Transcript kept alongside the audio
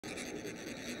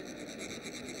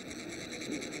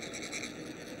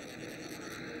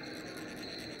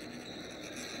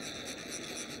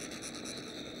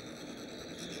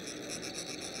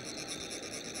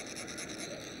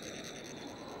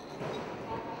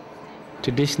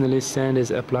Traditionally, sand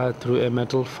is applied through a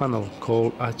metal funnel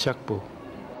called a chakpu.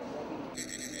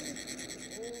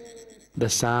 The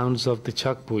sounds of the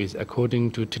chakpu is,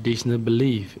 according to traditional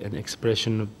belief, an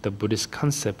expression of the Buddhist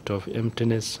concept of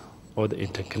emptiness or the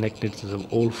interconnectedness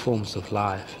of all forms of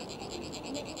life.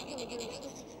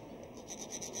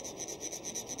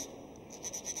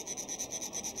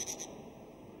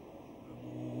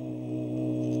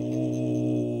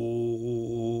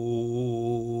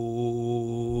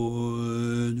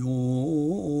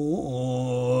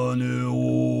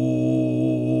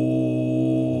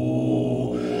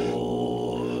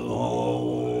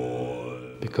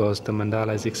 Because the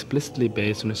mandala is explicitly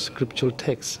based on a scriptural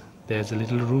text, there is a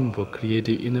little room for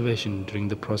creative innovation during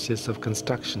the process of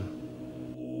construction.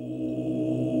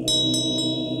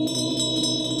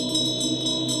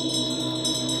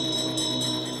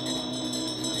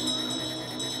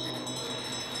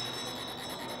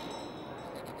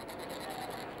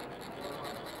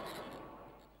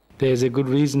 There is a good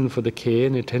reason for the care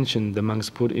and attention the monks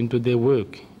put into their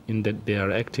work, in that they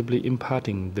are actively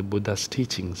imparting the Buddha's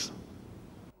teachings.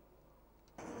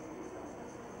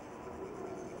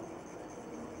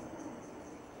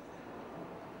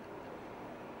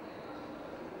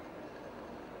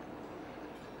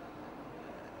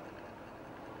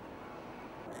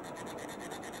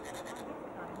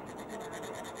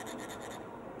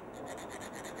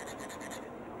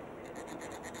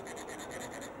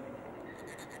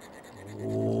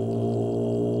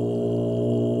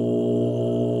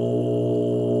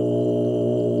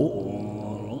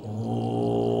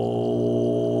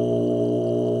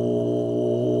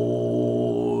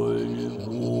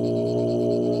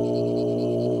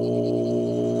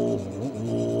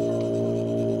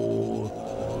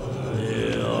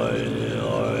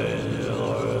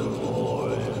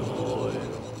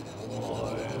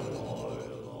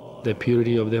 The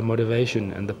purity of their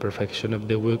motivation and the perfection of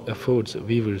their work affords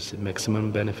weavers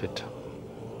maximum benefit.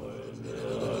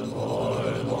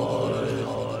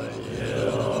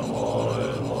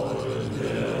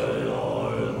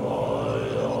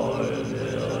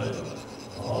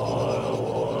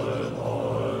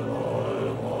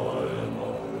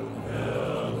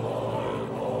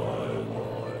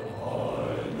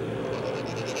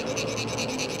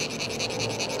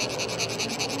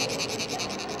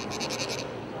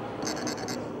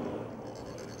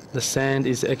 The sand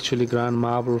is actually ground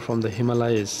marble from the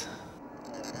Himalayas.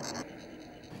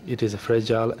 It is a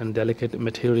fragile and delicate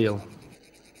material.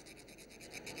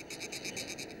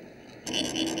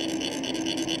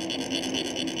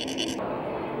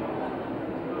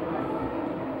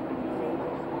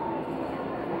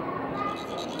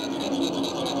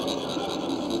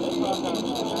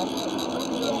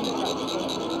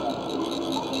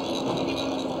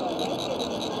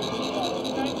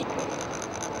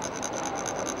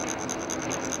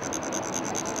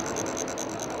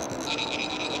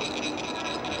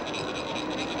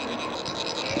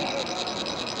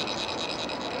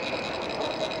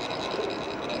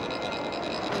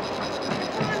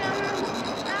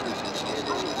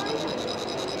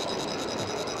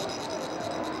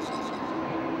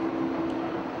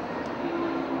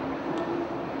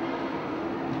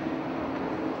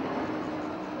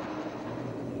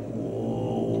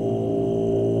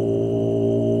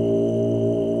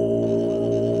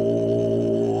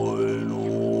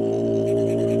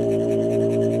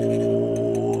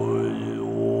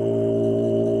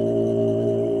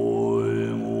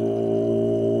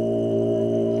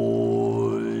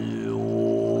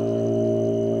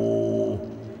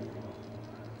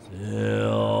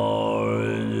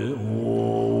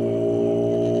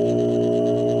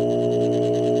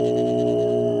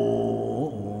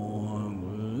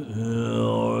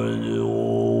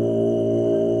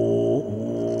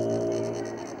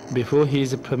 Before he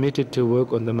is permitted to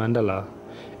work on the mandala,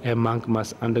 a monk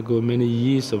must undergo many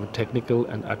years of technical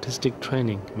and artistic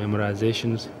training,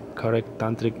 memorizations, correct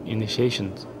tantric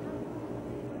initiations.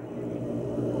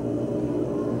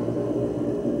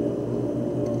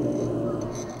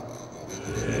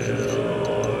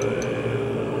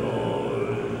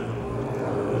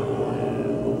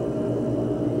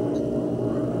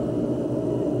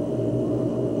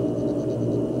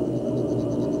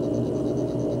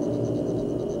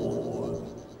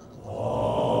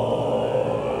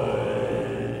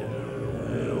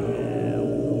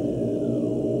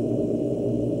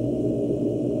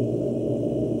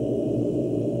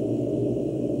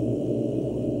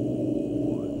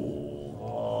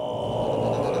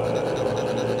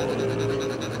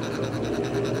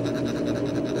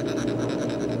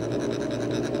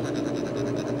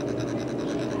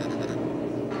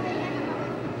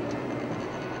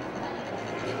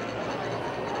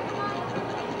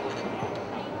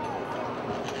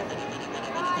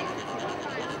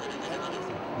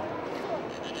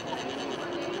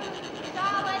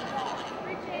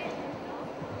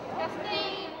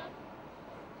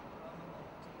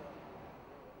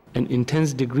 An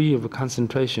intense degree of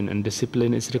concentration and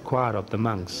discipline is required of the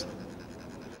monks.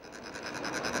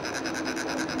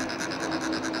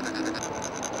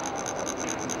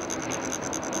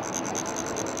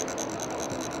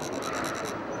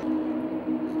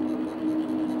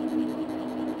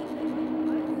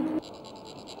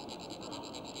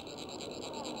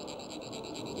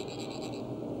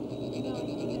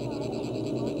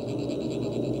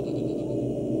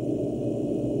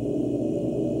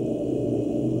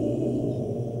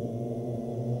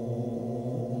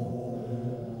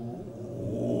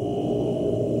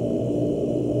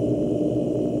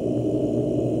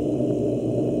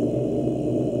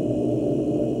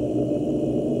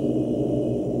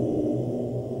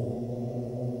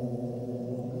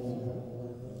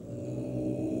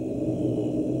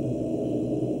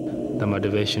 The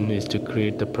motivation is to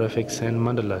create the perfect sand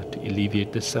mandala to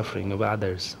alleviate the suffering of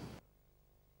others.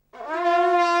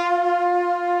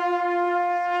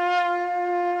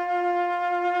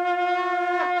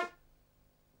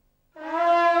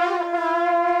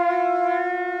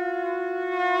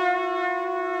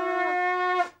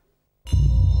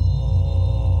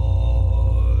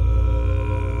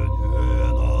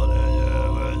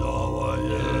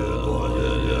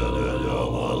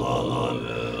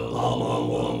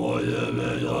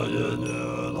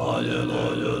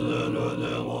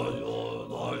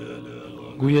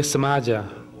 Guhyasamaja,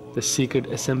 the secret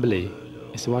assembly,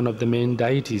 is one of the main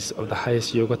deities of the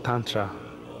highest Yoga Tantra,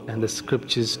 and the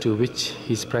scriptures to which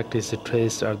his practice is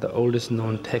traced are the oldest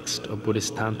known text of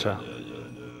Buddhist Tantra.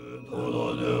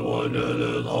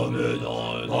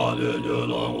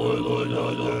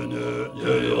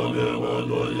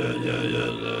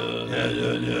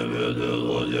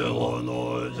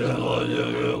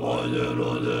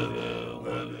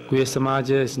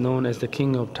 Guhyasamaja is known as the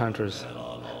king of Tantras,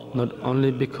 not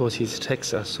only because his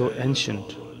texts are so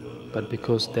ancient, but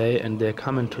because they and their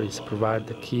commentaries provide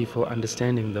the key for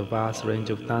understanding the vast range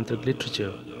of Tantric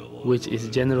literature, which is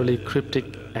generally cryptic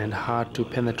and hard to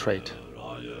penetrate.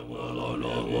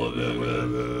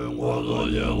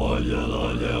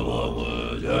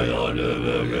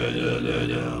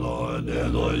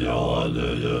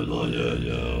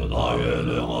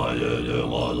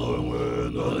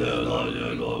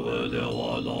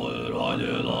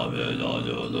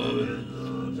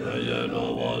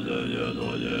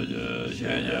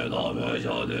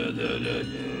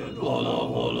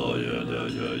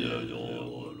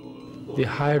 The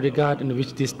high regard in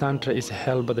which this Tantra is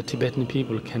held by the Tibetan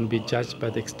people can be judged by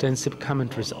the extensive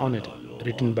commentaries on it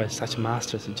written by such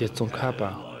masters as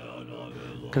Tsongkhapa.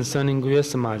 Concerning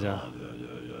Guhyasamaja,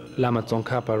 Lama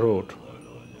Tsongkhapa wrote,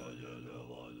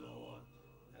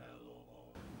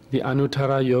 "The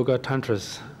Anuttara Yoga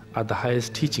Tantras are the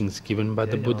highest teachings given by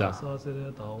the Buddha.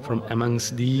 From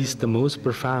amongst these, the most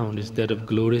profound is that of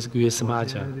glorious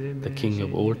Guhyasamaja, the king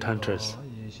of all Tantras.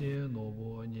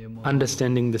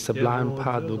 Understanding the sublime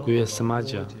path of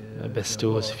Guhyasamaja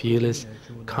bestows fearless,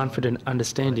 confident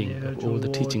understanding of all the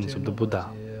teachings of the Buddha."